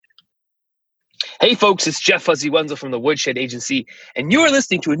Hey folks, it's Jeff Fuzzy Wenzel from the Woodshed Agency, and you are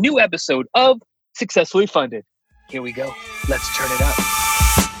listening to a new episode of Successfully Funded. Here we go. Let's turn it up.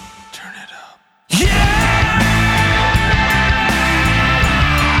 Turn it up.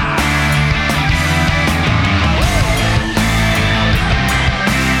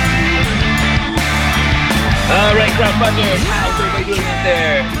 All right, crowdfunders, how's everybody doing out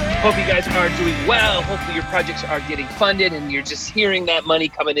there? Hope you guys are doing well. Hopefully your projects are getting funded and you're just hearing that money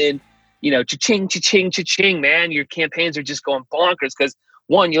coming in, cha-ching, cha-ching, cha-ching, man. Your campaigns are just going bonkers because,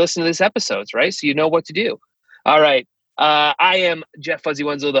 one, you listen to these episodes, right? So you know what to do. All right. I am Jeff Fuzzy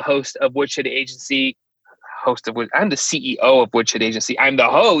Wenzel, the host of Woodshed Agency. I'm the CEO of Woodshed Agency. I'm the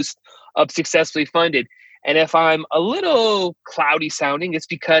host of Successfully Funded. And if I'm a little cloudy sounding, it's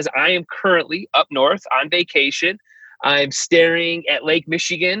because I am currently up north on vacation. I'm staring at Lake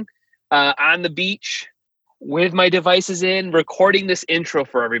Michigan on the beach with my devices in, recording this intro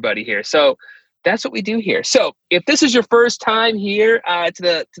for everybody here. So that's what we do here. So if this is your first time here to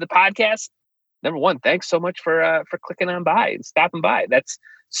the podcast, number one, thanks so much for clicking on by and stopping by. That's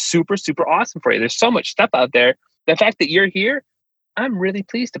super, super awesome for you. There's so much stuff out there. The fact that you're here, I'm really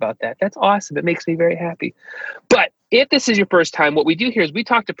pleased about that. That's awesome. It makes me very happy. But if this is your first time, what we do here is we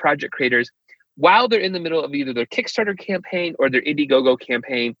talk to project creators while they're in the middle of either their Kickstarter campaign or their Indiegogo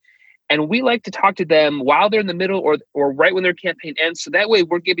campaign. And we like to talk to them while they're in the middle or right when their campaign ends. So that way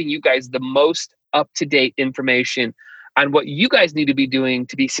we're giving you guys the most up-to-date information on what you guys need to be doing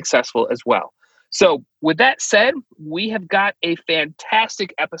to be successful as well. So with that said, we have got a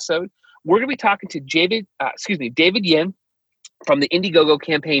fantastic episode. We're going to be talking to David Yin from the Indiegogo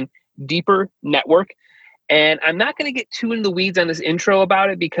campaign Deeper Network. And I'm not going to get too into the weeds on this intro about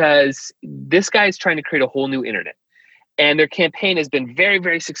it because this guy is trying to create a whole new internet. And their campaign has been very,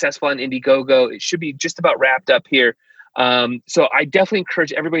 very successful on Indiegogo. It should be just about wrapped up here. So I definitely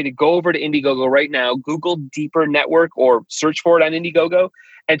encourage everybody to go over to Indiegogo right now, Google Deeper Network or search for it on Indiegogo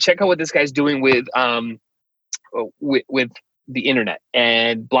and check out what this guy's doing with the internet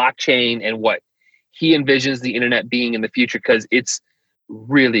and blockchain and what he envisions the internet being in the future, because it's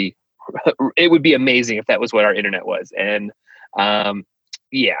really, it would be amazing if that was what our internet was. And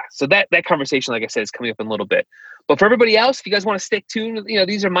so that conversation, like I said, is coming up in a little bit. But for everybody else, if you guys want to stick tuned,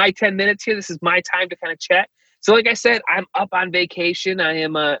 these are my 10 minutes here. This is my time to kind of chat. So like I said, I'm up on vacation. I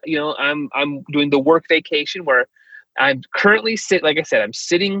am, I'm doing the work vacation where I'm currently I'm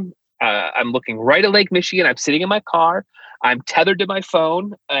sitting, I'm looking right at Lake Michigan. I'm sitting in my car. I'm tethered to my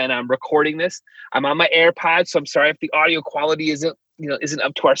phone and I'm recording this. I'm on my AirPods, so I'm sorry if the audio quality isn't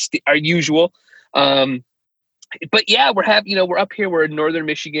up to our usual. But yeah, we're up here. We're in northern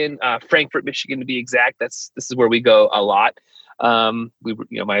Michigan, Frankfort, Michigan to be exact. This is where we go a lot.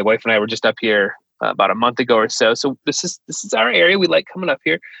 My wife and I were just up here about a month ago or so. So this is our area. We like coming up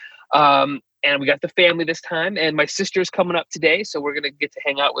here. And we got the family this time, and my sister's coming up today, so we're gonna get to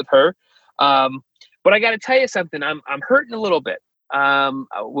hang out with her. But I got to tell you something. I'm hurting a little bit.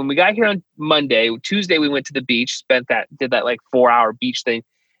 When we got here on Tuesday we went to the beach, did that like 4-hour beach thing,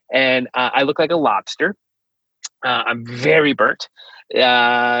 and I look like a lobster. I'm very burnt.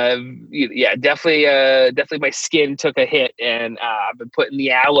 Definitely my skin took a hit, and I've been putting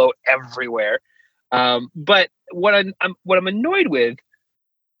the aloe everywhere. But what I'm annoyed with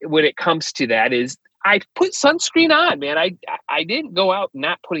when it comes to that is I put sunscreen on, man. I didn't go out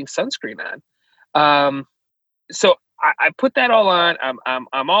not putting sunscreen on. So I put that all on.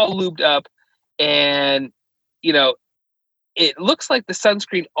 I'm all lubed up, and it looks like the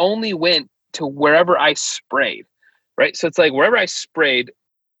sunscreen only went to wherever I sprayed, right? So it's like wherever I sprayed,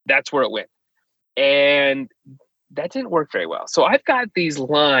 that's where it went, and that didn't work very well. So I've got these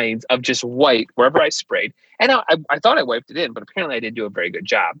lines of just white wherever I sprayed, and I thought I wiped it in, but apparently I didn't do a very good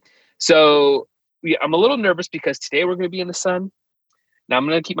job. So I'm a little nervous because today we're going to be in the sun. Now I'm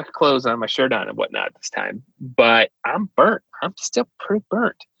going to keep my clothes on, my shirt on and whatnot this time, but I'm burnt. I'm still pretty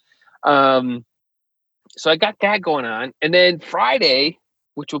burnt. So I got that going on. And then Friday,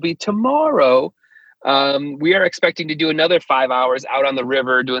 which will be tomorrow, we are expecting to do another 5 hours out on the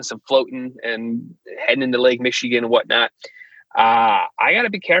river, doing some floating and heading into Lake Michigan and whatnot. I got to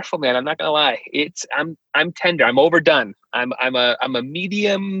be careful, man. I'm not going to lie. I'm tender. I'm overdone. I'm a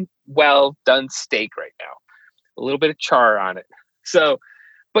medium well done steak right now. A little bit of char on it. So,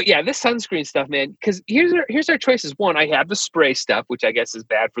 but yeah, this sunscreen stuff, man, because here's our choices. One, I have the spray stuff, which I guess is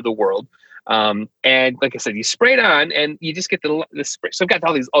bad for the world. And like I said, you spray it on and you just get the spray. So I've got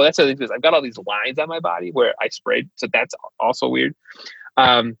all these, that's the other thing, I've got all these lines on my body where I sprayed. So that's also weird.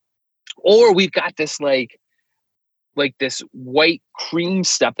 Or we've got this like this white cream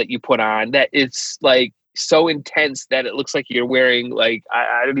stuff that you put on that it's like so intense that it looks like you're wearing like,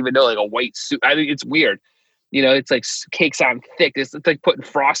 I don't even know, like a white suit. I think it's weird. It's like cakes on thick. It's like putting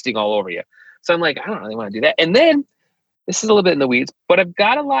frosting all over you. So I'm like, I don't really want to do that. And then this is a little bit in the weeds, but I've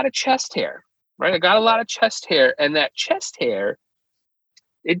got a lot of chest hair, right? I got a lot of chest hair, and that chest hair,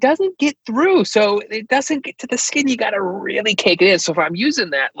 it doesn't get through. So it doesn't get to the skin. You got to really cake it in. So if I'm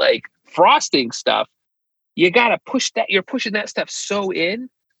using that like frosting stuff, you got to push that. You're pushing that stuff so in.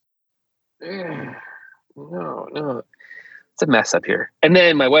 No. It's a mess up here. And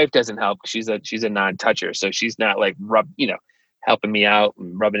then my wife doesn't help. She's a non-toucher. So she's not like helping me out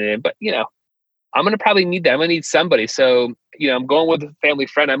and rubbing it in. But, I'm going to probably need that. I'm going to need somebody. So, I'm going with a family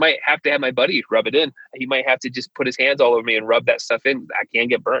friend. I might have to have my buddy rub it in. He might have to just put his hands all over me and rub that stuff in. I can't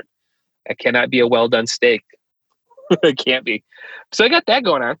get burnt. I cannot be a well-done steak. I can't be. So I got that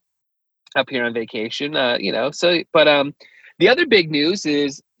going on up here on vacation, but the other big news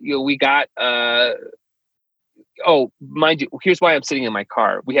is, we got, mind you, here's why I'm sitting in my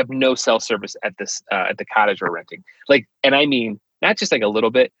car. We have no cell service at this, at the cottage we're renting. Like, and I mean, not just like a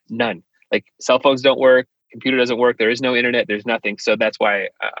little bit, none. Like cell phones don't work, computer doesn't work. There is no internet. There's nothing. So that's why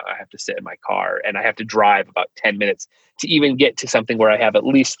I have to sit in my car, and I have to drive about 10 minutes to even get to something where I have at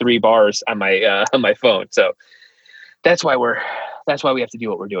least 3 bars on my phone. So that's why we have to do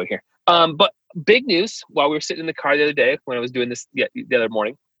what we're doing here. But big news, while we were sitting in the car the other day, when I was doing this the other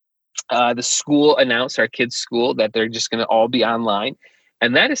morning, the school announced, our kids' school, that they're just going to all be online.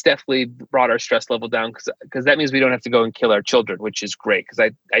 And that has definitely brought our stress level down, because that means we don't have to go and kill our children, which is great. Because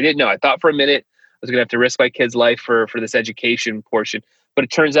I didn't know. I thought for a minute I was going to have to risk my kid's life for this education portion. But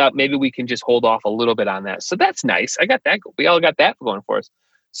it turns out maybe we can just hold off a little bit on that. So that's nice. I got that. We all got that going for us.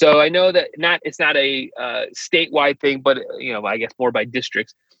 So I know that it's not a statewide thing, but I guess more by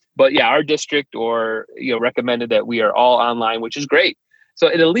districts. But yeah, our district recommended that we are all online, which is great. So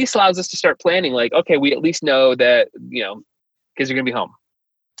it at least allows us to start planning. Like, okay, we at least know that kids are going to be home.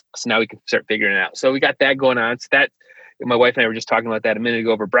 So now we can start figuring it out. So we got that going on. So that, my wife and I were just talking about that a minute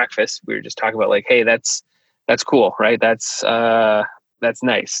ago over breakfast. We were just talking about like, hey, that's cool, right? That's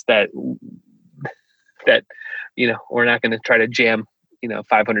nice that we're not going to try to jam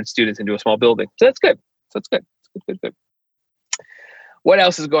 500 students into a small building. So that's good. It's good. What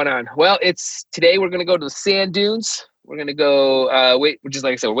else is going on? Well, today we're going to go to the sand dunes. We're going to go which is,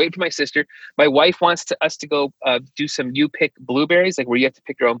 like I said, we're waiting for my sister. My wife wants us to go do some you pick blueberries, like where you have to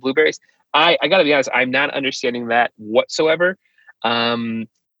pick your own blueberries. I got to be honest, I'm not understanding that whatsoever. I'm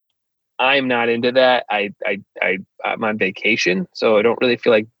not into that. I'm on vacation, so I don't really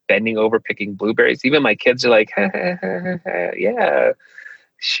feel like bending over picking blueberries. Even my kids are like, yeah,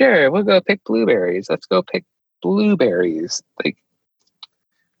 sure, we'll go pick blueberries. Let's go pick blueberries. Like,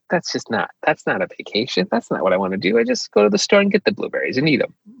 that's not a vacation. That's not what I want to do. I just go to the store and get the blueberries and eat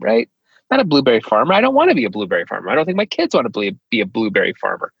them, right? Not a blueberry farmer. I don't want to be a blueberry farmer. I don't think my kids want to be a blueberry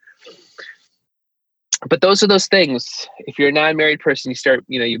farmer. But those are those things. If you're a non-married person, you start,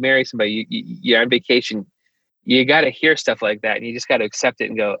 you marry somebody, you're on vacation, you got to hear stuff like that. And you just got to accept it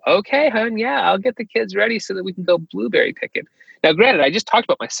and go, okay, hon, yeah, I'll get the kids ready so that we can go blueberry picking. Now, granted, I just talked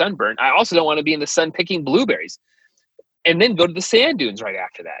about my sunburn. I also don't want to be in the sun picking blueberries and then go to the sand dunes right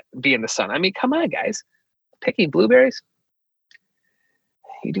after that, be in the sun. I mean, come on, guys. Picking blueberries?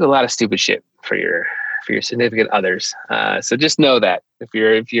 You do a lot of stupid shit for your significant others. So just know that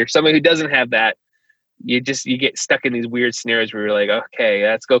if you're someone who doesn't have that, you get stuck in these weird scenarios where you're like, okay,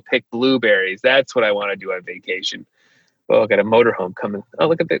 let's go pick blueberries. That's what I want to do on vacation. Oh, I got a motorhome coming. Oh,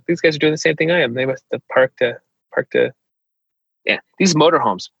 look at that. These guys are doing the same thing I am. They must have parked to. Yeah, these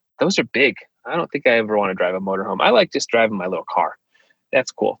motorhomes, those are big. I don't think I ever want to drive a motorhome. I like just driving my little car.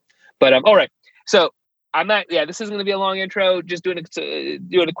 That's cool. But all right. So I'm not. Yeah, this isn't going to be a long intro. Just doing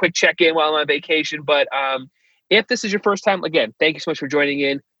a quick check-in while I'm on vacation. But if this is your first time, again, thank you so much for joining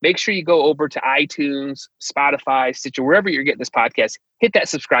in. Make sure you go over to iTunes, Spotify, Stitcher, wherever you're getting this podcast. Hit that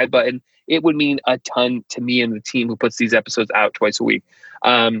subscribe button. It would mean a ton to me and the team who puts these episodes out twice a week.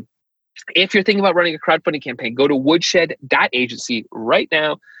 If you're thinking about running a crowdfunding campaign, go to woodshed.agency right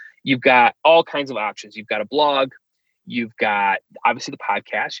now. You've got all kinds of options. You've got a blog. You've got, obviously, the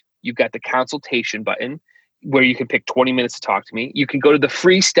podcast. You've got the consultation button where you can pick 20 minutes to talk to me. You can go to the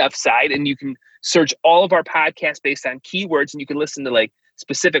free stuff side and you can search all of our podcasts based on keywords, and you can listen to like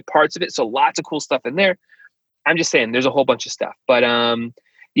specific parts of it. So lots of cool stuff in there. I'm just saying there's a whole bunch of stuff. But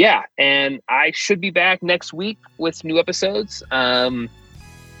yeah, and I should be back next week with some new episodes.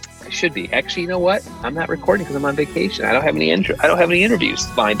 I should be. Actually, you know what? I'm not recording because I'm on vacation. I don't have any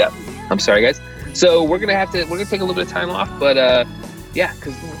interviews lined up. I'm sorry, guys. So we're gonna take a little bit of time off, but yeah,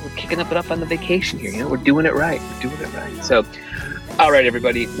 because we're kicking it up on the vacation here. We're doing it right. So, All right,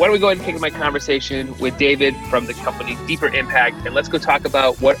 everybody. Why don't we go ahead and kick my conversation with David from the company Deeper Impact, and let's go talk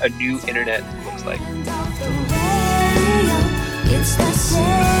about what a new internet looks like. It's the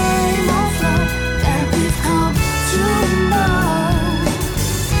same old flow that we've come to know.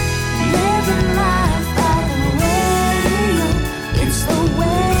 Living life by the radio. It's the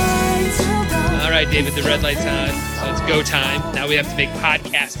way to go. All right, David, the red light's on. So it's go time. Now we have to make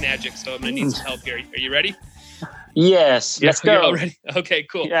podcast magic. So I'm going to need some help here. Are you ready? Yes, let's You're go. all ready? Okay,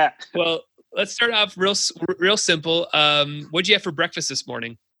 cool. Yeah. Well, let's start off real simple. What'd you have for breakfast this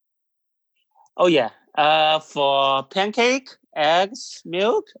morning? Oh yeah. For pancake, eggs,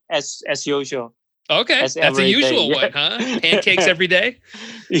 milk, as usual. Okay, That's that's a every usual day. one, huh? Pancakes every day?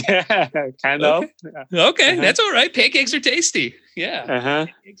 Yeah, kind of. Okay, Uh-huh. that's all right. Pancakes are tasty. Yeah, Uh-huh.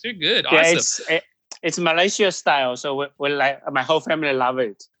 pancakes are good. Yeah, Awesome. it's Malaysia style, so we like my whole family love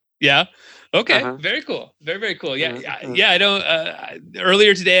it. Yeah. Okay. Uh-huh. Very cool. Very, very cool. Yeah. Uh-huh. Yeah. I don't,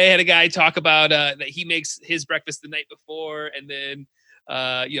 earlier today I had a guy talk about, that he makes his breakfast the night before and then,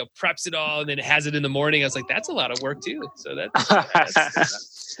 preps it all and then has it in the morning. I was like, that's a lot of work too. So that's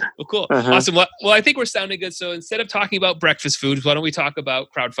well, cool. Uh-huh. Awesome. Well, I think we're sounding good. So instead of talking about breakfast foods, why don't we talk about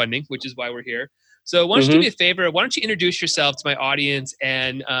crowdfunding, which is why we're here. So why don't you do me a favor? Why don't you introduce yourself to my audience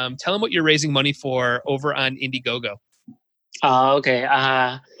and tell them what you're raising money for over on Indiegogo? Okay.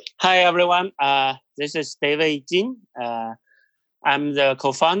 Hi everyone. This is David Jin. I'm the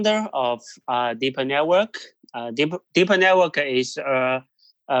co-founder of Deeper Network. Deeper Network is a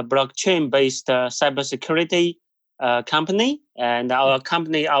blockchain-based cybersecurity company, and our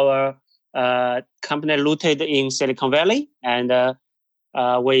company rooted in Silicon Valley, and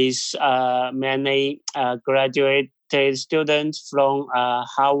with many graduated students from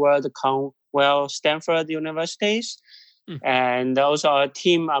Harvard, Cornell, Stanford universities. And also our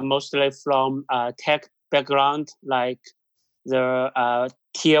team are mostly from tech background, like the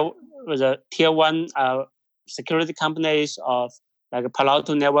tier one security companies of like Palo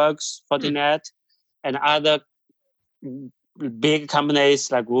Alto Networks, Fortinet, and other big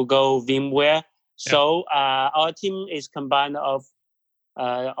companies like Google, VMware. So our team is combined of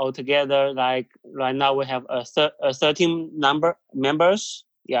altogether, like right now we have 13 members.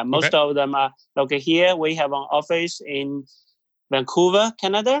 Yeah, most of them are located here. We have an office in Vancouver,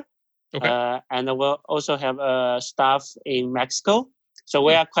 Canada, and we'll also have staff in Mexico. So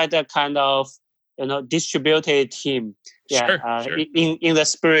we are quite a kind of distributed team. Yeah, Sure. In the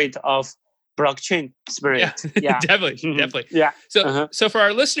spirit of blockchain spirit. Yeah, definitely. Yeah. So for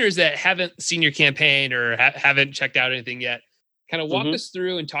our listeners that haven't seen your campaign or haven't checked out anything yet, kind of walk us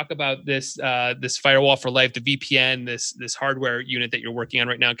through and talk about this this Firewall for Life, the VPN, this hardware unit that you're working on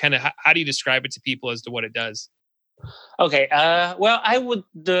right now. Kind of how do you describe it to people as to what it does? Okay. Well, I would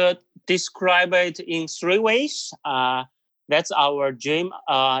describe it in three ways. That's our dream.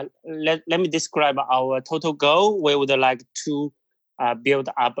 Let me describe our total goal. We would like to build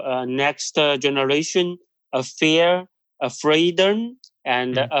up a next generation of fear, of freedom,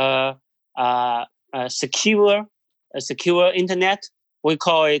 and a secure internet. We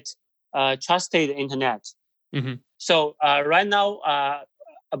call it trusted internet. So right now,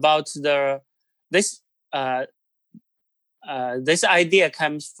 about this idea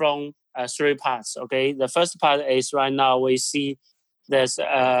comes from three parts. Okay, the first part is right now we see there's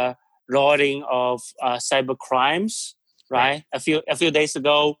a rolling of cyber crimes. Right, a few days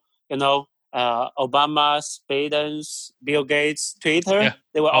ago, Obama, Biden's, Bill Gates, Twitter,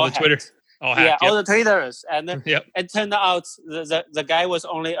 they were all the Twitter. hacked. All hacked, all the Twitters, and it turned out the guy was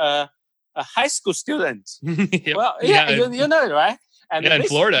only a high school student. Well, you know it, right? And in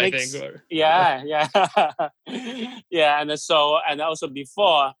Florida, I think. Yeah. And also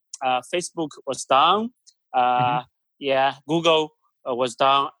before Facebook was down, Google was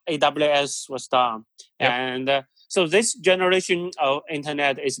down, AWS was down, and so this generation of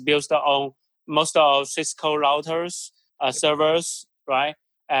internet is built on most of Cisco routers, servers, right?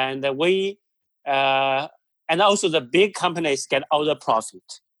 And we, and also the big companies get all the profit,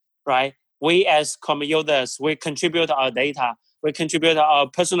 right? We as common users, we contribute our data, we contribute our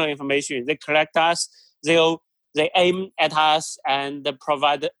personal information. They collect us, they aim at us and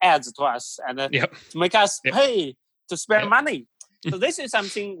provide ads to us and to make us pay to spend money. So this is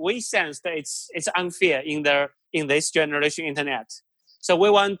something we sense that it's unfair in this generation internet. So we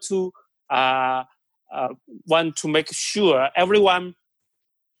want to make sure everyone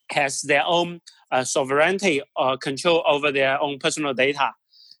has their own sovereignty or control over their own personal data,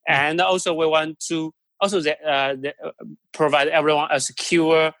 and also we want to provide everyone a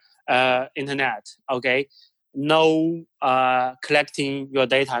secure internet. Okay, no collecting your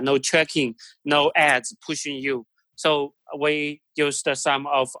data, no tracking, no ads pushing you. So we used some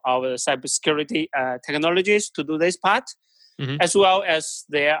of our cybersecurity technologies to do this part, as well as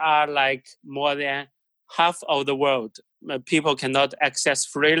there are like more than half of the world people cannot access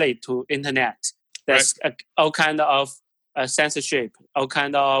freely to internet. There's all kind of censorship, all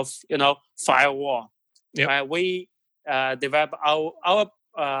kind of firewall. Yep. We develop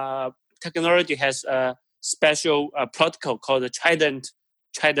our technology has a special protocol called the Trident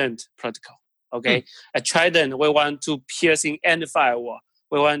protocol. Okay, a Trident, we want to piercing any firewall.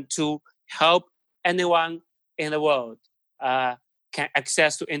 We want to help anyone in the world can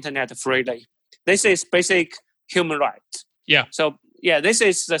access to internet freely. This is basic human rights. Yeah. So this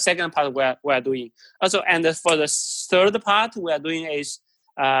is the second part we are doing. Also, and for the third part we are doing is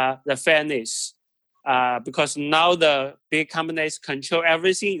the fairness. Because now the big companies control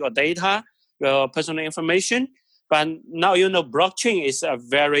everything, your data, your personal information. But now blockchain is a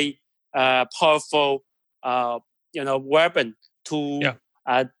very powerful weapon to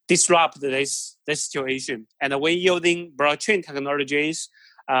disrupt this situation. And we're using blockchain technologies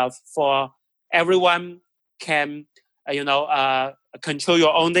for everyone can control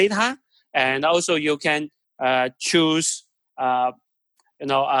your own data, and also you can choose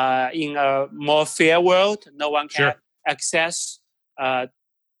in a more fair world, no one can access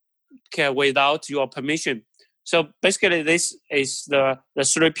without your permission. So basically, this is the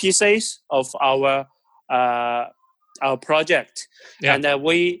three pieces of our project, and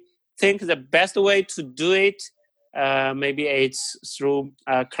we think the best way to do it maybe it's through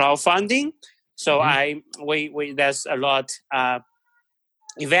crowdfunding. So we there's a lot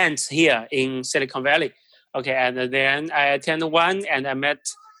events here in Silicon Valley. Okay, and then I attended one, and I met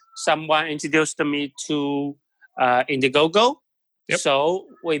someone introduced me to Indiegogo. Yep. So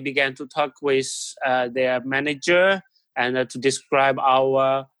we began to talk with their manager and to describe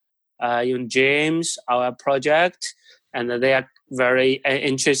our James, our project, and they are very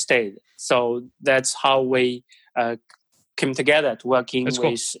interested. So that's how we came together to working with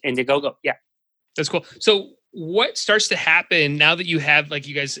Indiegogo. Yeah, that's cool. So what starts to happen now that you have, like,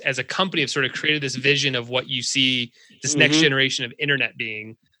 you guys as a company have sort of created this vision of what you see this next generation of internet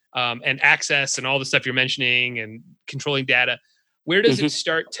being, and access and all the stuff you're mentioning and controlling data? Where does it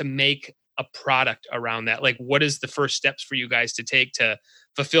start to make a product around that? Like, what is the first steps for you guys to take to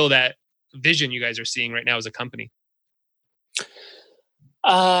fulfill that vision you guys are seeing right now as a company?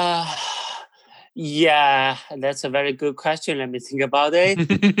 Yeah, that's a very good question. Let me think about it.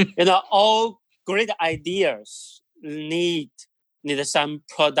 All great ideas need some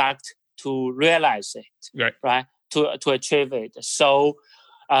product to realize it, right? To achieve it. So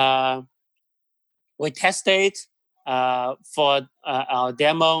we tested for our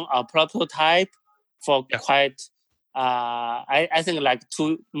demo, our prototype for quite, I think like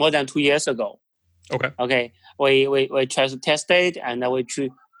more than 2 years ago. Okay. We tried to test it, and we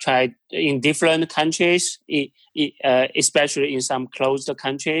tried in different countries, especially in some closed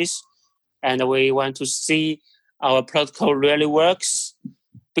countries. And we want to see our protocol really works,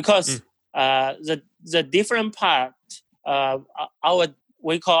 because the different part,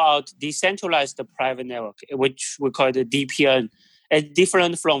 we call out decentralized private network, which we call the DPN. It's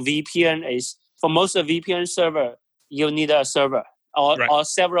different from VPN. Is for most of VPN server, you need a server or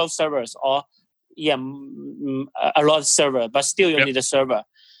several servers, or a lot of server, but still you need a server.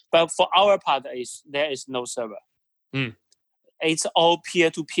 But for our part, there is no server. It's all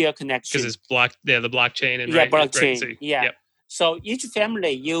peer-to-peer connection. Because it's the blockchain and blockchain. So each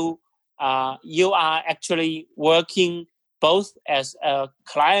family, you are actually working both as a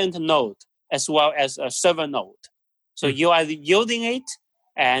client node as well as a server node. So you are using it,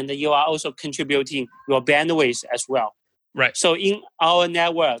 and you are also contributing your bandwidth as well. Right. So in our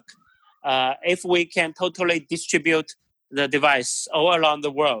network, if we can totally distribute the device all around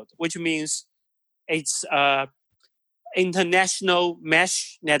the world, which means it's international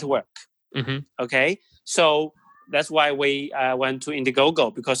mesh network. Okay, so that's why we went to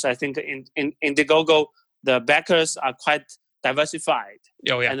Indiegogo, because I think in Indiegogo the backers are quite diversified.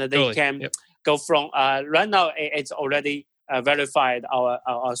 And they can go from right now it's already verified our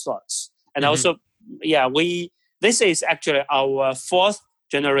thoughts, and also this is actually our fourth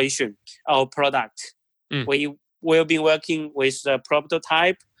generation our product. We will be working with the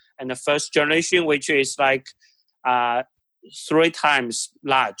prototype and the first generation, which is like 3 times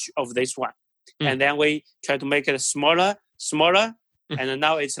large of this one. And then we try to make it smaller, and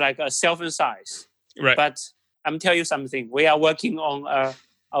now it's like a cell phone size. Right. But I'm telling you something. We are working on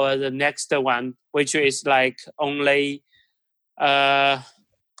the next one, which is like only, I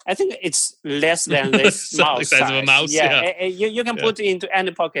think it's less than this mouse size size. of a mouse. You can put it into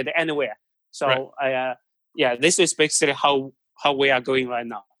any pocket anywhere. So this is basically how we are going right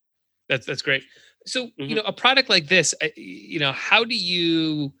now. That's great. So, a product like this, how do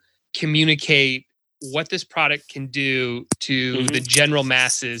you communicate what this product can do to the general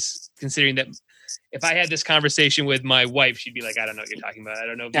masses, considering that if I had this conversation with my wife, she'd be like, I don't know what you're talking about. I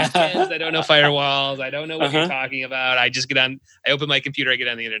don't know VPNs. I don't know firewalls. I don't know what you're talking about. I open my computer, I get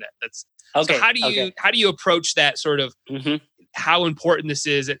on the internet. That's okay. So how do you approach that sort of how important this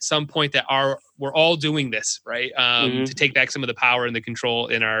is at some point that we're all doing this, right? To take back some of the power and the control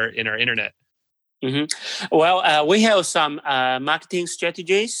in our internet. Well, we have some marketing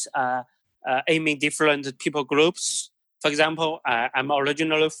strategies aiming different people groups. For example, I'm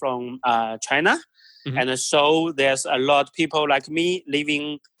originally from China, and so there's a lot of people like me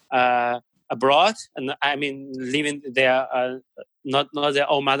living abroad, and I mean living their not their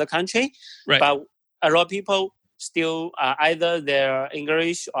own mother country, right. But a lot of people still either their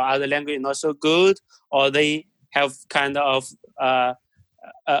English or other language not so good, or they have kind of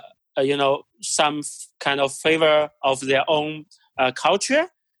some kind of favor of their own culture.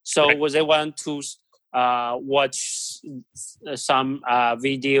 So right. They want to watch some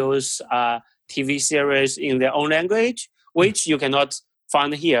videos, TV series in their own language, which you cannot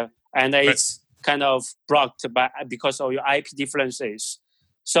find here. And it's kind of blocked because of your IP differences.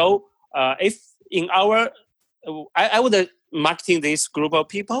 So if in I would marketing this group of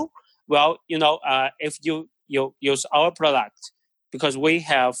people, well, if you use our product, because we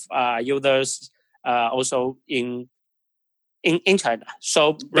have users also in China.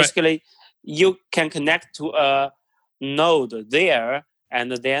 So basically, you can connect to a node there,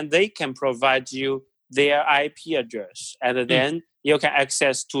 and then they can provide you their IP address, and then you can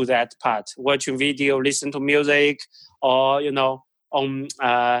access to that part, watching video, listen to music, or on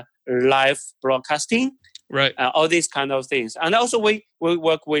live broadcasting, right? All these kind of things. And also we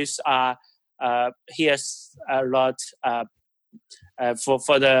work with here's a lot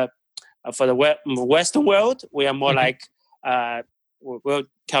for the Western world. We are more like we'll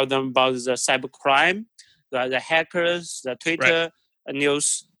tell them about the cybercrime, the hackers, the Twitter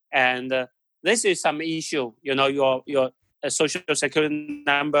news, and this is some issue. Your social security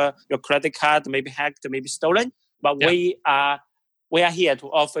number, your credit card may be hacked, may be stolen. But we are here to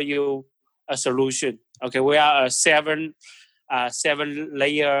offer you a solution. Okay, we are a seven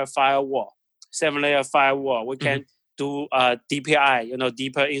layer firewall. 7-layer firewall. We can do DPI,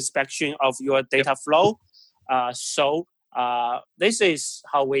 deeper inspection of your data flow. So this is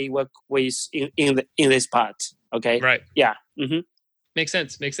how we work with in this part. Okay. Right. Yeah. Makes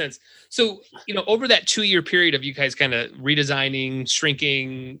sense. So, over that 2-year period of you guys kind of redesigning,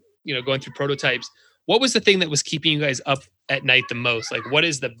 shrinking, going through prototypes, what was the thing that was keeping you guys up at night the most? Like, what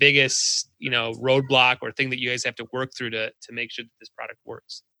is the biggest, roadblock or thing that you guys have to work through to make sure that this product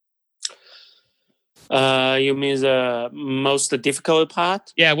works? You mean the most difficult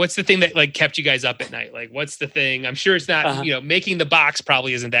part? Yeah. What's the thing that kept you guys up at night? Like, what's the thing? I'm sure it's not, making the box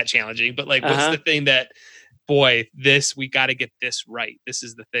probably isn't that challenging, but what's the thing that, boy, we got to get this right. This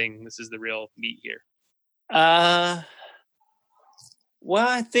is the thing. This is the real meat here. Well,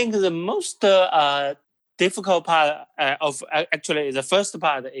 I think the most difficult part actually the first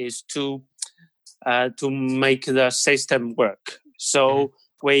part is to make the system work. So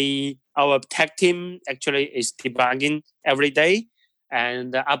our tech team actually is debugging every day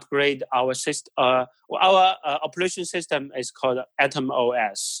and upgrade our system. Our operation system is called Atom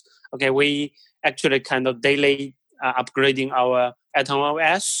OS. Okay, we actually kind of daily upgrading our Atom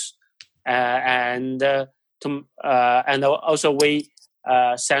OS, and also we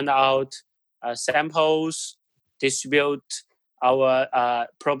send out samples, distribute our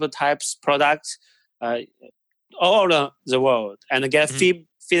prototypes products all over the world, and get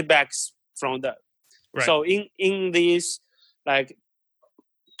feedbacks from them. Right. So in this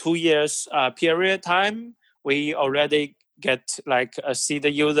 2 years period time, we already get a seed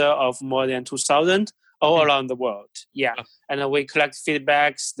user of more than 2,000 all around the world. Yeah. And we collect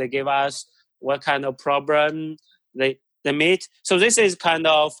feedbacks. They give us what kind of problem they meet. So this is kind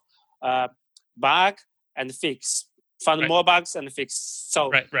of bug and fix. Find more bugs and fix.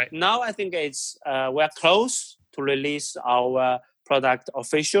 So now I think it's we're close to release our product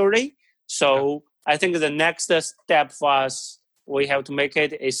officially. So I think the next step for us, we have to make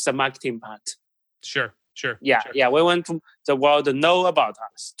it is the marketing part. Sure. Yeah. We want the world to know about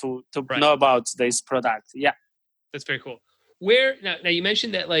us, to know about this product. Yeah. That's very cool. Where now you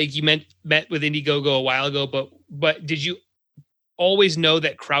mentioned that you met with Indiegogo a while ago, but did you always know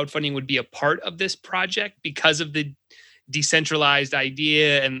that crowdfunding would be a part of this project because of the decentralized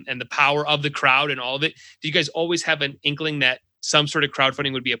idea and the power of the crowd and all of it? Do you guys always have an inkling that some sort of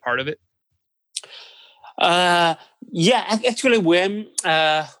crowdfunding would be a part of it? Actually, when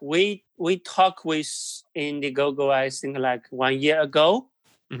we talked with Indiegogo, I think like 1 year ago,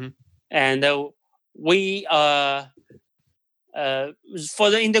 Mhm. and we for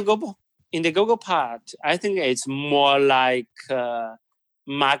the Indiegogo part, I think it's more like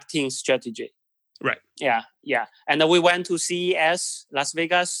marketing strategy. Right. Yeah. And we went to CES Las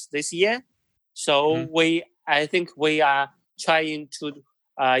Vegas this year, so I think we are trying to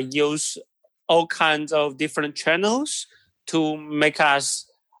use all kinds of different channels to make us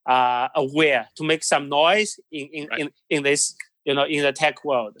aware, to make some noise in this, in the tech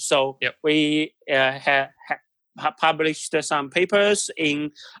world. So we have published some papers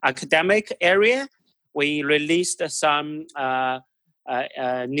in academic area. We released some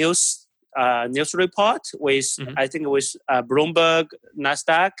news report with I think with Bloomberg,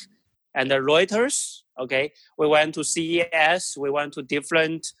 Nasdaq, and Reuters. Okay, we went to CES. We went to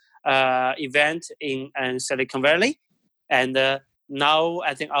different event in Silicon Valley, and now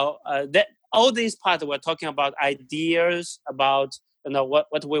I think all these parts we're talking about ideas about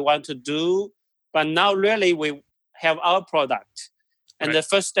what we want to do, but now really we have our product, and the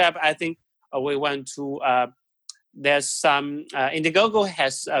first step I think we want to. There's some Indiegogo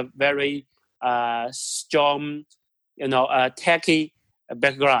has a very strong, techie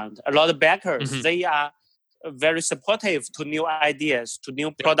background. A lot of backers, they are very supportive to new ideas, to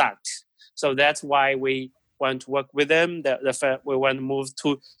new products. So that's why we want to work with them. We want to move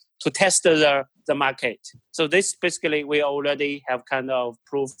to test the market. So this basically we already have kind of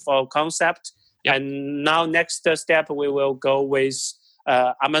proof of concept. And now next step we will go with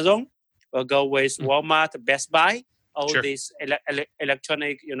Amazon. We'll go with Walmart, Best Buy, all these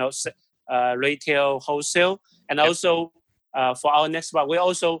electronic, retail, wholesale, and also for our next part, we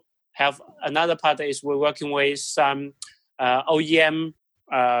also have another part is we're working with some OEM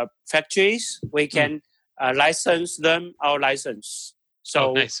factories. We can license them our license.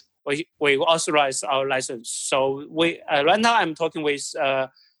 So nice. we authorize our license. So we right now I'm talking with a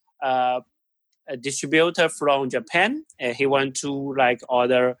distributor from Japan. He want to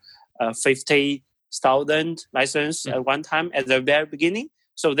order 50,000 license at one time at the very beginning.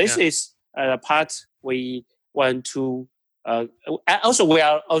 So this is a part we want to. Also, we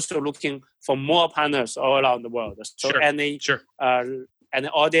are also looking for more partners all around the world. So any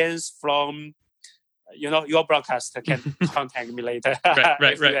audience from your broadcast can contact me later.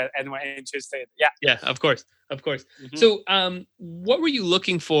 Right. Anyone interested? Yeah. Of course. So, what were you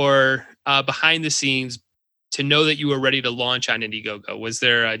looking for behind the scenes to know that you were ready to launch on Indiegogo? Was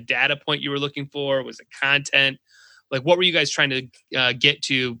there a data point you were looking for? Was it content? Like, what were you guys trying to get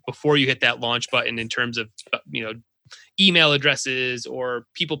to before you hit that launch button in terms of, email addresses or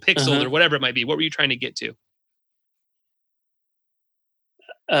people pixeled or whatever it might be? What were you trying to get to?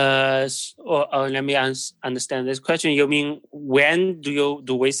 Let me understand this question. You mean when do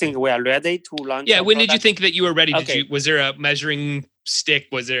we think we are ready to launch? Yeah, when did you think that you were ready? Was there a measuring stick?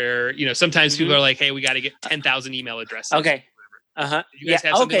 Was there, sometimes people are like, hey, we got to get 10,000 email addresses. Okay. You guys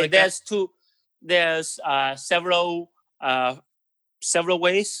have something like that? There's several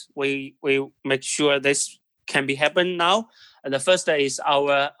ways we make sure this can be happen now. The first is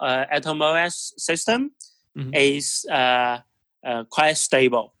our AtomOS system is quite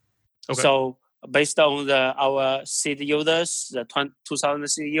stable. Okay. So based on our seed users, the 2,000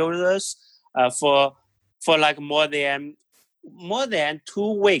 seed users, for like more than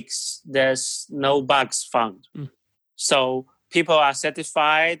 2 weeks, there's no bugs found. So people are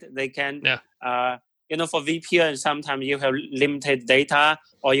satisfied. They can, for VPN, sometimes you have limited data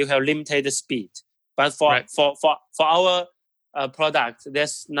or you have limited speed. But for our product,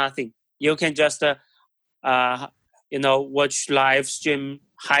 there's nothing. You can just watch live stream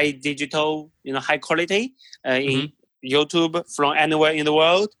high digital, high quality in YouTube from anywhere in the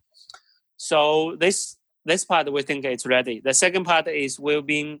world. So this part we think it's ready. The second part is we've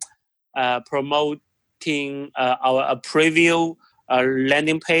been promoting our preview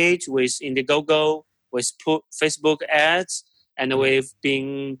landing page with Indiegogo, with Facebook ads, and we've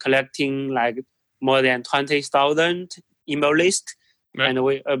been collecting more than 20,000 email list. Right. And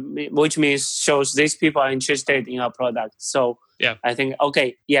which means shows these people are interested in our product. So I think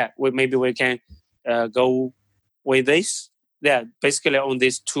maybe we can go with this. Yeah, basically on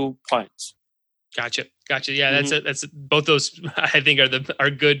these 2 points. Gotcha. Yeah, that's both those. I think are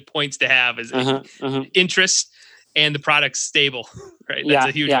good points to have is interest and the product's stable. Right, that's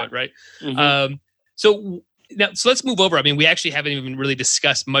a huge one. Right. So let's move over. I mean, we actually haven't even really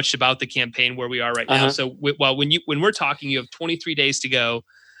discussed much about the campaign where we are right now. So when we're talking, you have 23 days to go,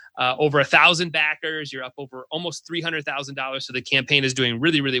 over 1,000 backers. You're up over almost $300,000. So the campaign is doing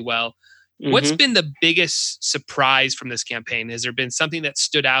really, really well. What's Mhm. been the biggest surprise from this campaign? Has there been something that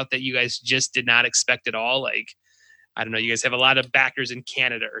stood out that you guys just did not expect at all? Like, I don't know, you guys have a lot of backers in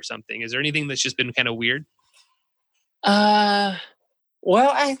Canada or something. Is there anything that's just been kind of weird?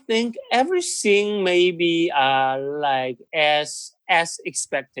 Well, I think everything maybe like as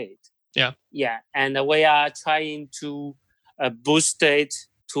expected. Yeah. Yeah, and we are trying to boost it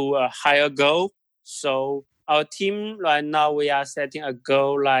to a higher goal. So our team right now we are setting a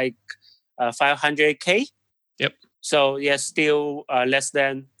goal like 500K. Yep. So yeah, still less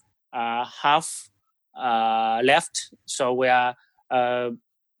than half left. So we are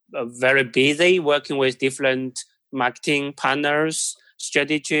very busy working with different marketing partners,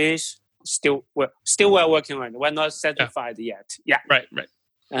 strategies. Still we're working on it. We're not satisfied yet. Yeah. Right.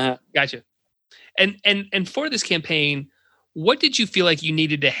 Uh, Gotcha. And for this campaign, what did you feel like you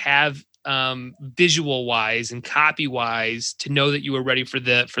needed to have visual wise and copy wise to know that you were ready for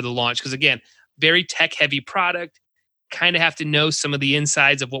the launch? Because again, very tech heavy product. Kind of have to know some of the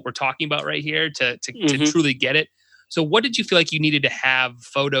insides of what we're talking about right here to truly get it. So what did you feel like you needed to have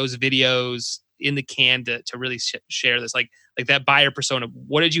photos, videos in the can to really share this? Like that buyer persona,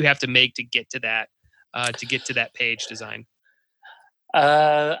 what did you have to make to get to that page design?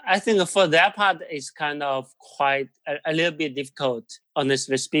 I think for that part, it's kind of quite a little bit difficult,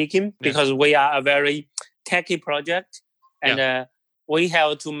 honestly speaking, because we are a very techy project, and we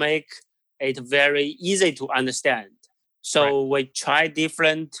have to make it very easy to understand. So we try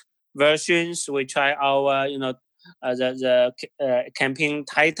different versions. We try our, the campaign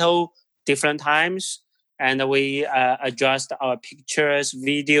title different times, and we adjust our pictures,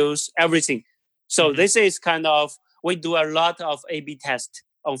 videos, everything. So this is kind of, we do a lot of A/B test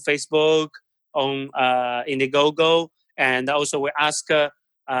on Facebook, on Indiegogo, and also we ask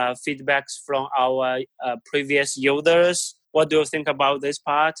feedbacks from our previous users. What do you think about this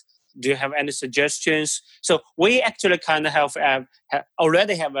part? Do you have any suggestions? So we actually kind of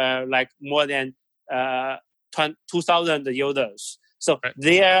already have like more than 2,000 users. So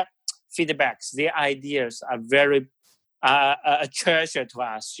their feedbacks, their ideas are very a treasure to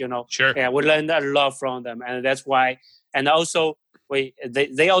us. Sure. Yeah, we learned a lot from them, and that's why. And also,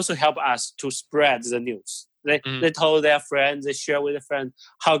 they also help us to spread the news. They told their friends, they share with their friends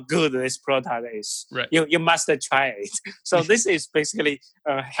how good this product is. Right. You must try it. So this is basically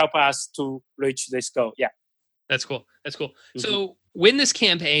help us to reach this goal. Yeah. That's cool. So when this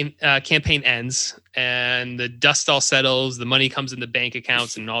campaign ends and the dust all settles, the money comes in the bank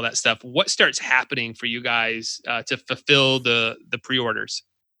accounts and all that stuff, what starts happening for you guys to fulfill the pre-orders?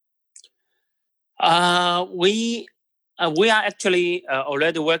 We are actually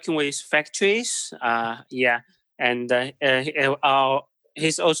already working with factories. And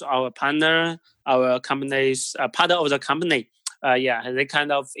he's also our partner. Our company is part of the company. They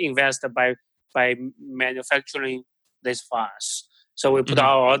kind of invest by manufacturing this for us. So we put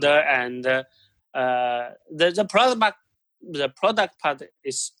our order, and the product part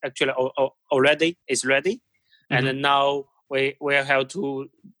is actually already is ready, and then now we have to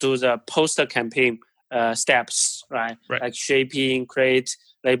do the poster campaign steps, right? Like shaping, create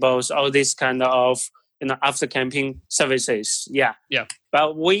labels, all this kind of after campaign services. Yeah.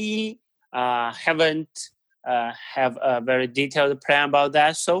 But we haven't have a very detailed plan about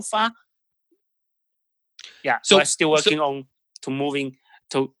that so far. Yeah, so we're still working on moving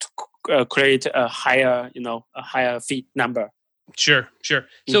to create a higher fee number. Sure.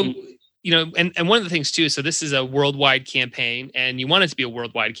 So and one of the things too. So this is a worldwide campaign, and you want it to be a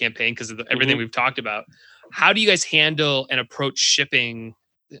worldwide campaign because of everything we've talked about. How do you guys handle and approach shipping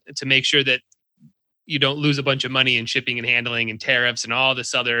to make sure that you don't lose a bunch of money in shipping and handling and tariffs and all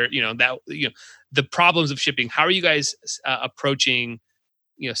this other the problems of shipping? How are you guys approaching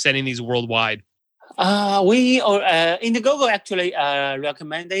sending these worldwide? Indiegogo actually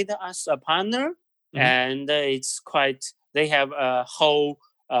recommended us a partner, and they have a whole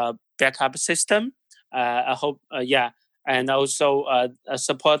backup system, and also a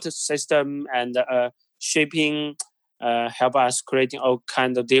support system and shipping, help us creating all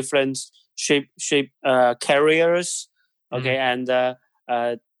kinds of different ship carriers. Okay, and they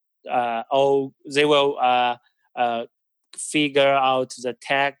will figure out the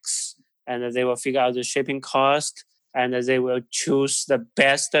tax, and they will figure out the shipping cost, and they will choose the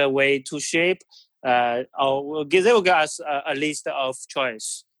best way to ship. They will give us a list of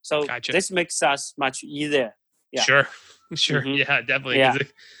choice. So this makes us much easier. Yeah. Sure. Yeah, definitely. Yeah.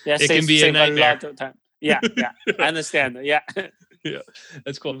 It can be a nightmare. lot of time. Yeah. I understand. Yeah. Yeah,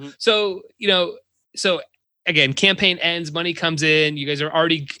 that's cool. So, so again, campaign ends, money comes in. You guys are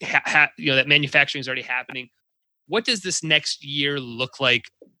already, that manufacturing is already happening. What does this next year look like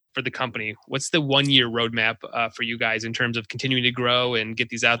for the company? What's the 1 year roadmap for you guys in terms of continuing to grow and get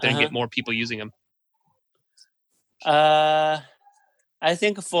these out there and get more people using them? I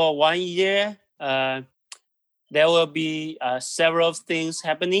think for 1 year, there will be several things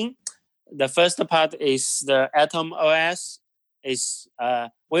happening. The first part is the Atom OS is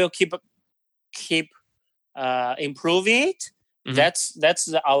we'll keep improving it. Mhm.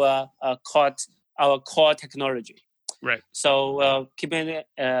 That's our core technology. Right. So keeping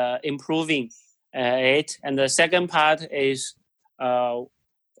improving it. And the second part is I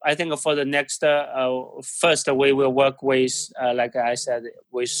think for the next first we will work with like I said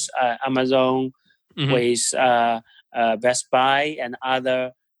with Amazon, Mhm. with Best Buy and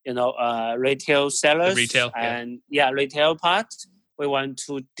other retail sellers. retail, yeah. And retail part. We want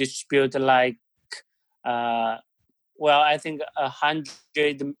to distribute like I think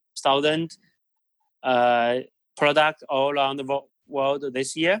 100,000 product all around the world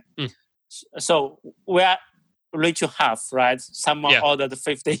this year. Mm. So we are reaching half, right? Someone Yeah. ordered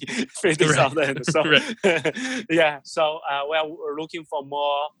 50,000. So Right. So we are looking for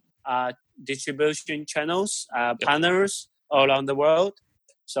more distribution channels, partners all around the world.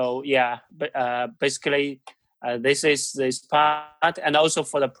 So basically this is this part, and also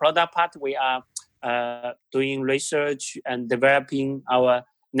for the product part, we are doing research and developing our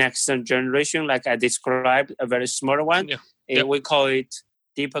next generation, like I described, a very small one. Yeah. Yep. We call it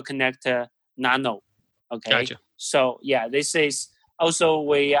Deeper Connector Nano. Okay. Gotcha. So this is also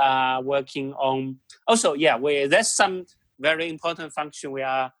we are working on. Also, there's some very important function we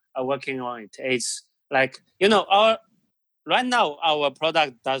are working on. It's like right now our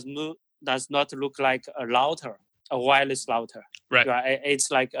product does not look like a router, a wireless router. Right.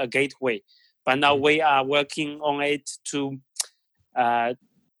 It's like a gateway. But now we are working on it to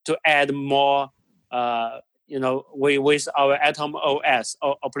add more, with our Atom OS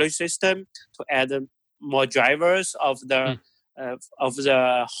operating system to add more drivers of the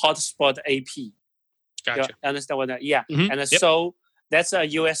hotspot AP. Gotcha. You understand what that? Yeah. Mhm. And Yep. so that's a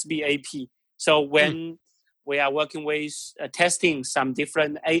USB AP. So when we are working with testing some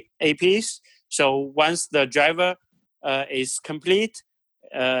different APs, so once the driver is complete,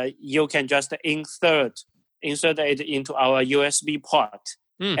 you can just insert it into our USB port,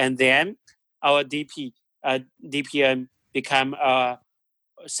 and then our DPN become a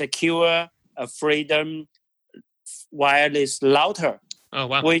secure, freedom wireless router. Oh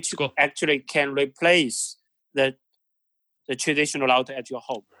wow! Which cool. actually can replace the traditional router at your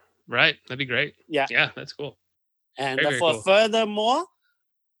home. Right, that'd be great. Yeah, that's cool. And Very, very cool. furthermore,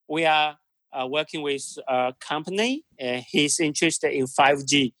 we are working with a company. He's interested in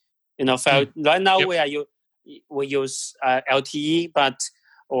 5G. Right now we use LTE, but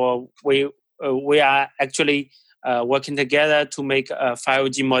we are actually working together to make a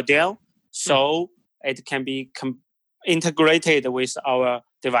 5G model, so it can be integrated with our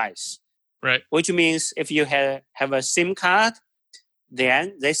device. Right. Which means if you have a SIM card,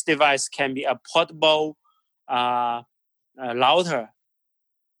 then this device can be a portable router.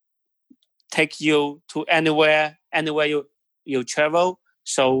 Take you to anywhere you travel,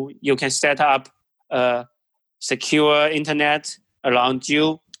 so you can set up a secure internet around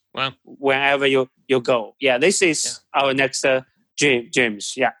you. Wow. Wherever you go. Yeah, this is our next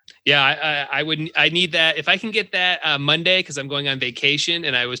dreams. Yeah. Yeah, I need that. If I can get that Monday, because I'm going on vacation,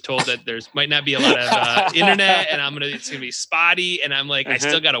 and I was told that there's might not be a lot of internet, and it's gonna be spotty, and I'm like, I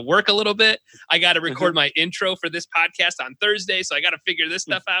still got to work a little bit. I got to record my intro for this podcast on Thursday, so I got to figure this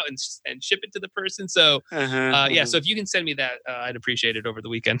stuff out and ship it to the person. So so if you can send me that, I'd appreciate it over the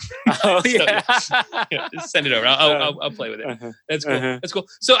weekend. Oh yeah. Just send it over. I'll play with it. That's cool. That's cool.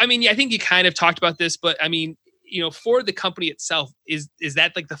 So I think you kind of talked about this, but for the company itself, is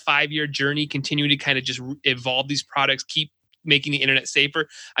that like the 5-year journey, continuing to kind of just evolve these products, keep making the internet safer?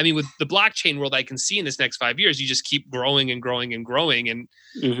 With the blockchain world, I can see in this next 5 years, you just keep growing and growing and growing, and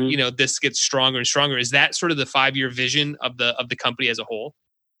this gets stronger and stronger. Is that sort of the 5-year vision of the company as a whole?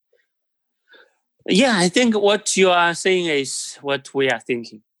 Yeah, I think what you are saying is what we are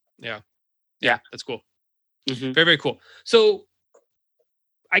thinking. Yeah, that's cool. Mm-hmm. Very, very cool. So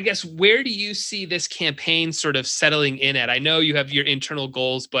I guess, where do you see this campaign sort of settling in at? I know you have your internal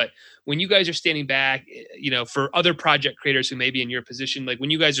goals, but when you guys are standing back, for other project creators who may be in your position, like when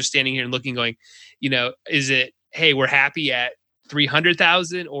you guys are standing here and looking, going, is it, hey, we're happy at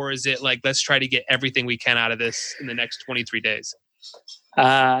 300,000, or is it like, let's try to get everything we can out of this in the next 23 days?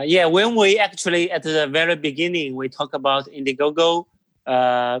 When we actually, at the very beginning, we talk about Indiegogo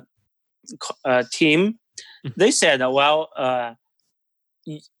team, they said,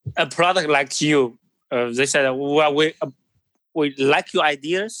 a product like you, they said, we like your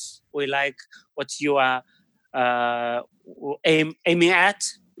ideas. We like what you are aiming at.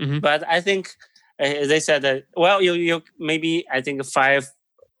 Mhm. But I think they said that, well, you maybe I think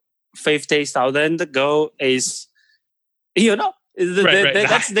 50,000 goal is, Right.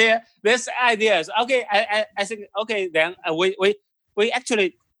 that's their ideas. Okay, I think okay then we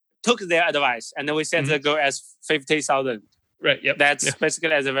actually took their advice and then we set the goal as 50,000. Right. Yep. That's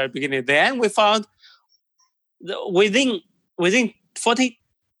basically at the very beginning. Then we found within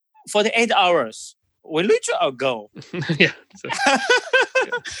 48 hours we reach our goal. Yeah. So,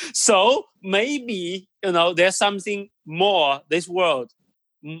 So maybe there's something more. This world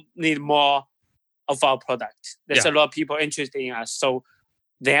need more of our product. There's a lot of people interested in us. So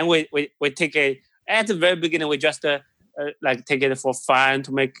then we take it at the very beginning. We just like take it for fun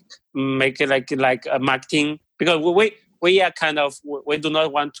to make it like a marketing, because we are kind of, we do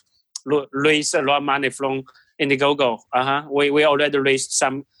not want to raise a lot of money from Indiegogo. We already raised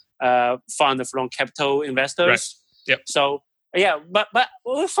some fund from capital investors. Right. Yep. So yeah, but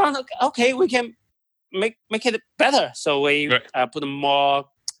we found okay, we can make it better. So we put more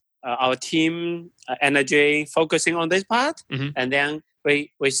our team energy focusing on this part, and then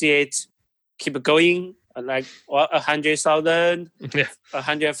we see it keep going, like 100,000,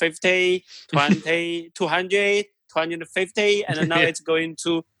 150, 20, 200, 250, and now it's going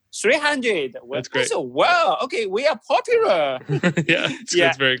to 300. That's great. So, wow, okay, we are popular.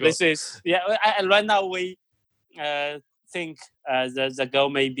 That's very cool. This is right now we think the goal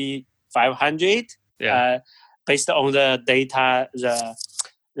may be 500. Based on the data,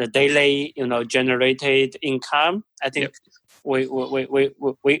 the daily generated income. I think we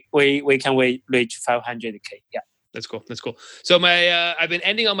can reach 500K. Yeah. That's cool. So I've been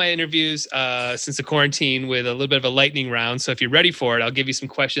ending all my interviews since the quarantine with a little bit of a lightning round. So if you're ready for it, I'll give you some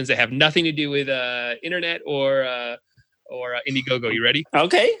questions that have nothing to do with internet or Indiegogo. You ready?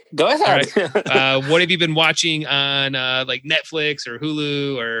 Okay, go ahead. All right. What have you been watching on like Netflix or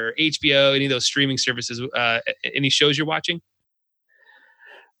Hulu or HBO? Any of those streaming services? Any shows you're watching?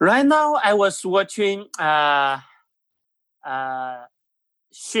 Right now, I was watching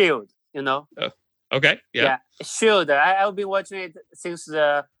Shield. Oh, okay. Yeah. Shield. I've been watching it since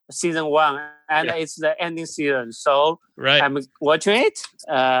the season 1, and it's the ending season. So I'm watching it.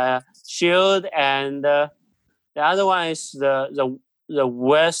 Shield, and the other one is the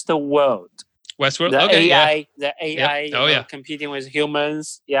Westworld. Westworld. The AI competing with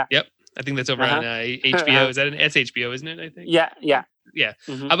humans. Yeah. Yep. I think that's over on HBO. Is that that's HBO, isn't it? I think. Yeah.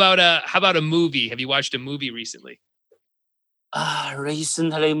 Mm-hmm. How about a movie? Have you watched a movie recently?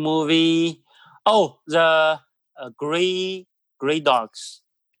 Recently movie. Oh, the Grey Dogs.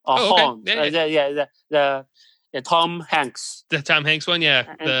 Horn. The Tom Hanks. The Tom Hanks one, yeah.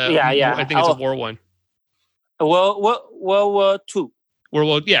 I think it's a war one. World War II. World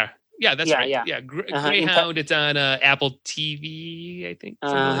War, yeah, that's right. Yeah, Greyhound. It's on Apple TV, I think.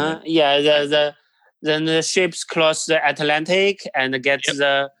 Like that. Then the ships cross the Atlantic and get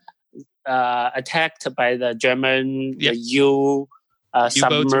attacked by the German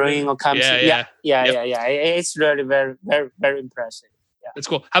submarine or comes. Yeah. It's really very, very, very impressive. Yeah. That's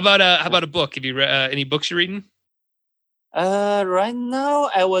cool. How about a book? Have you read any books you're reading? Right now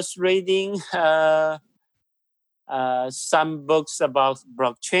I was reading some books about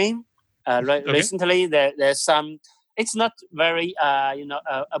blockchain. Recently there's some. It's not very a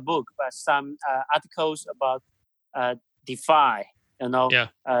book, but some articles about DeFi.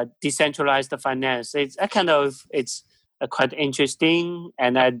 Decentralized finance. It's quite interesting,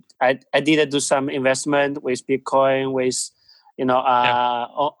 and I did do some investment with Bitcoin, with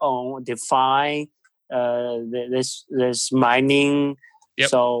on DeFi. This mining. Yep.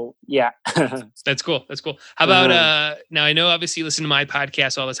 So yeah. That's cool. How about now? I know obviously you listen to my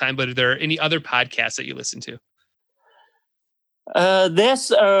podcast all the time, but are there any other podcasts that you listen to?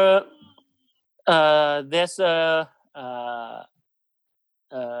 There's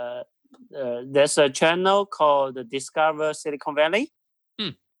a channel called Discover Silicon Valley.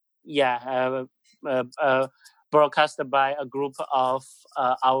 Broadcasted by a group of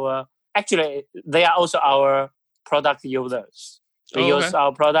our. Actually, they are also our product users. They use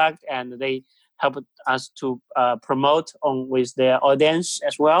our product and they help us to promote on with their audience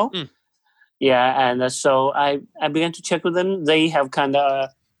as well. Yeah, and so I began to check with them. They have kind of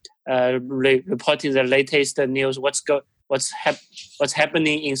reporting the latest news. What's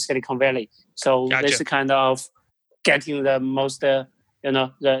happening in Silicon Valley? So this is kind of getting the most, the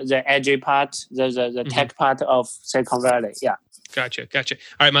edgy part, the tech part of Silicon Valley. Yeah. Gotcha. All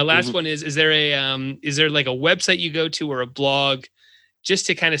right, my last one is there like a website you go to or a blog just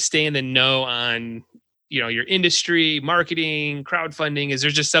to kind of stay in the know on your industry, marketing, crowdfunding? Is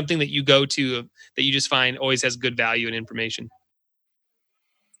there just something that you go to that you just find always has good value and information?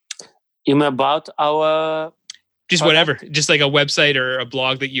 You mean about our just product? whatever, just like a website or a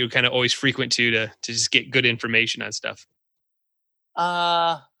blog that you kind of always frequent to just get good information on stuff?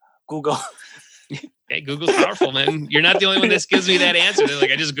 Google. Hey, Google's powerful, man. You're not the only one that gives me that answer. They're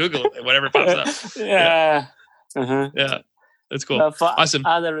like, I just Google it, whatever pops up. Yeah. Uh-huh. Yeah, that's cool. For Awesome.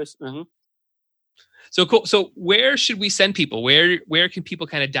 Others, So cool. So where should we send people? Where can people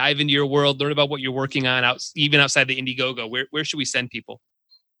kind of dive into your world, learn about what you're working on, even outside the Indiegogo? Where should we send people?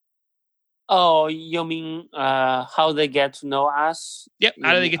 Oh, you mean how they get to know us? Yep.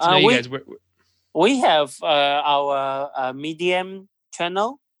 How do they get to know you guys? We have our Medium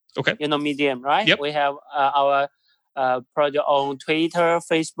channel. Okay. You know Medium, right? Yep. We have our project on Twitter,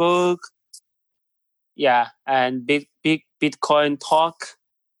 Facebook. Yeah, and Bitcoin Talk,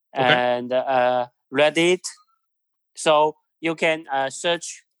 and Reddit. So you can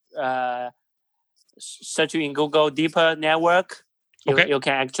search in Google Deeper Network. You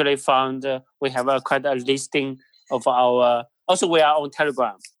can actually find we have quite a listing of our. Also, we are on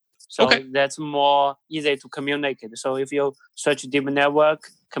Telegram, so that's more easy to communicate. So if you search Deeper Network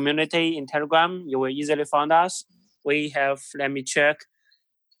community in Telegram, you will easily find us. We have, let me check,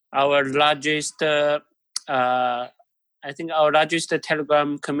 our largest. I think our largest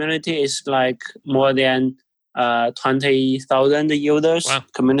Telegram community is like more than 20,000 users,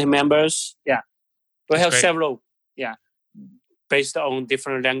 community members. Yeah, we have several. Yeah, based on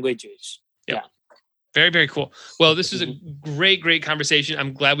different languages. Yep. Yeah. Very, very cool. Well, this was a great conversation.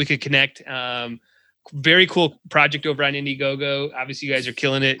 I'm glad we could connect. Very cool project over on Indiegogo. Obviously, you guys are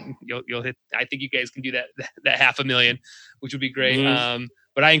killing it. You'll hit. I think you guys can do that 500,000, which would be great. Mm-hmm.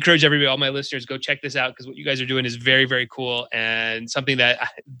 But I encourage everybody, all my listeners, go check this out because what you guys are doing is very, very cool and something that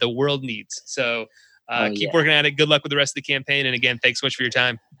the world needs. So keep working at it. Good luck with the rest of the campaign. And again, thanks so much for your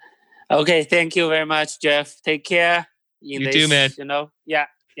time. Okay, thank you very much, Jeff. Take care. You too, man. Yeah.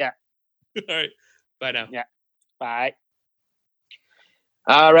 All right. Bye now. Yeah. Bye.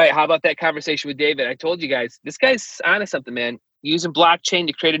 All right. How about that conversation with David? I told you guys, this guy's onto something, man. Using blockchain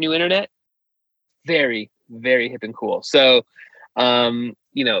to create a new internet. Very, very hip and cool. So,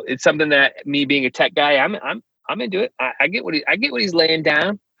 it's something that me being a tech guy, I'm into it. I get what he's laying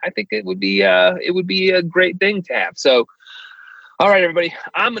down. I think it would be a great thing to have. So, all right, everybody,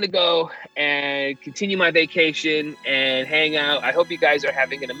 I'm going to go and continue my vacation and hang out. I hope you guys are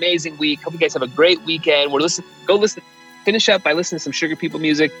having an amazing week. Hope you guys have a great weekend. Finish up by listening to some Sugar People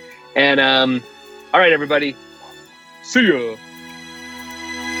music. And all right, everybody, see ya.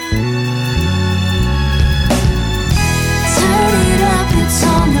 Turn it up, it's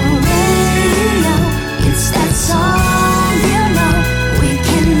on the radio. It's that song, we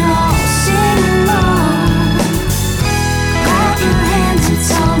can all sing along. Clap your hands,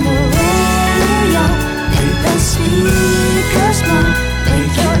 it's on the radio. Let the speakers blow,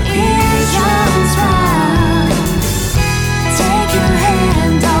 make your eardrums round. Take your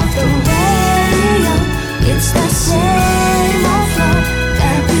hand off the radio. It's the same old flow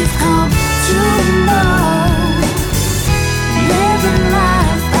that we've come to know. Living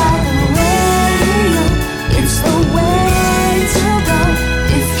life by the radio, it's the way to go.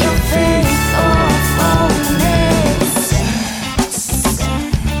 If you're fake or phony,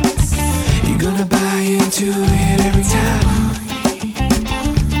 You're gonna buy into it every time.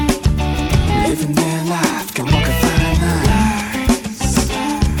 Living their life, can walk a fine line.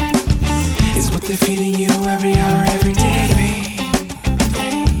 It's what they're feeding you every hour, every day.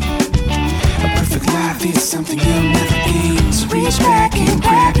 A perfect life is something you'll never be. So reach back and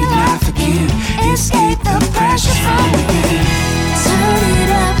grab your life again. Escape the pressure from within. turn it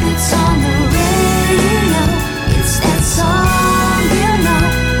up, it's on the radio. It's that song,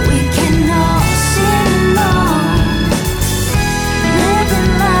 we can all sing along.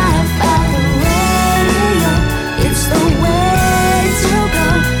 Living life by the radio, it's the way to go.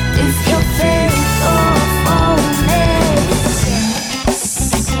 If you're fake or phony,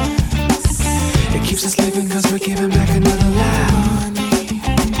 It keeps us living cause we're giving back another life.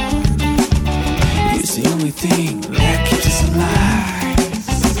 It's the only thing that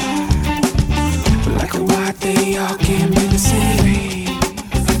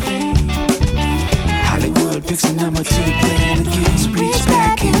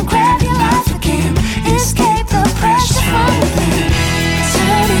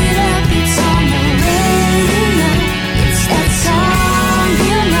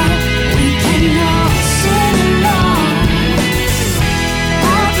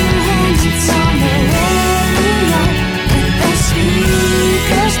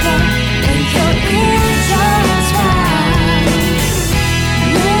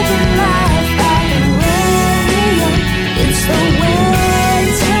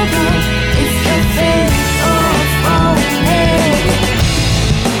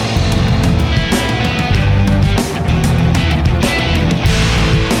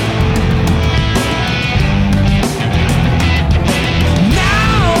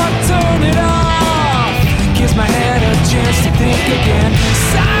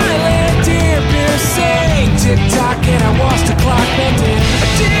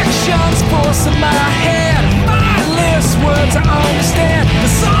to